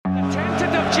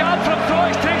jab from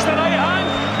Froch, takes the right hand.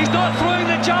 He's not throwing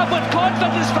the jab with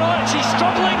confidence, Froch. He's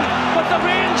struggling with the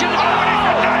range. And he's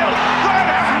been nailed! Right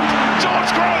hand!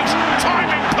 George Groves,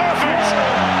 timing perfect!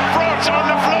 Froch on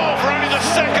the floor for only the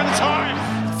second time.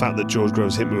 The fact that George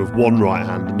Groves hit me with one right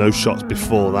hand and no shots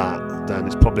before that, then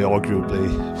it's probably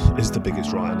arguably is the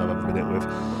biggest right hand I've ever been hit with.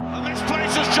 And this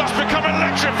place has just become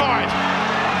electrified.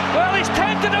 Well, he's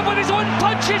tempted him with his own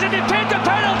punches and he paid the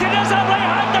penalty. There's that right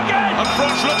hand again. And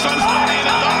Froch looks unsteady in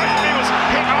the line. He was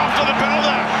hit after the bell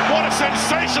there. What a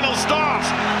sensational start.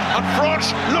 And Froch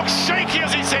looks shaky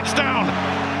as he sits down.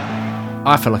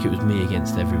 I felt like it was me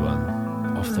against everyone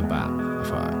off the bat. I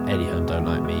thought Eddie Hearn don't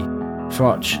like me.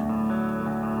 Froch,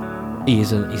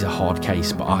 he's a hard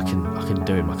case, but I can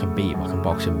do him. I can beat him. I can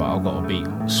box him, but I've got to be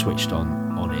switched on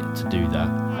it to do that.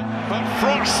 But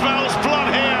Froch smells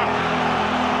blood here.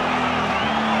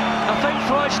 I think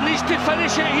Froch needs to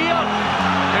finish it here.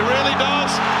 He really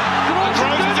does.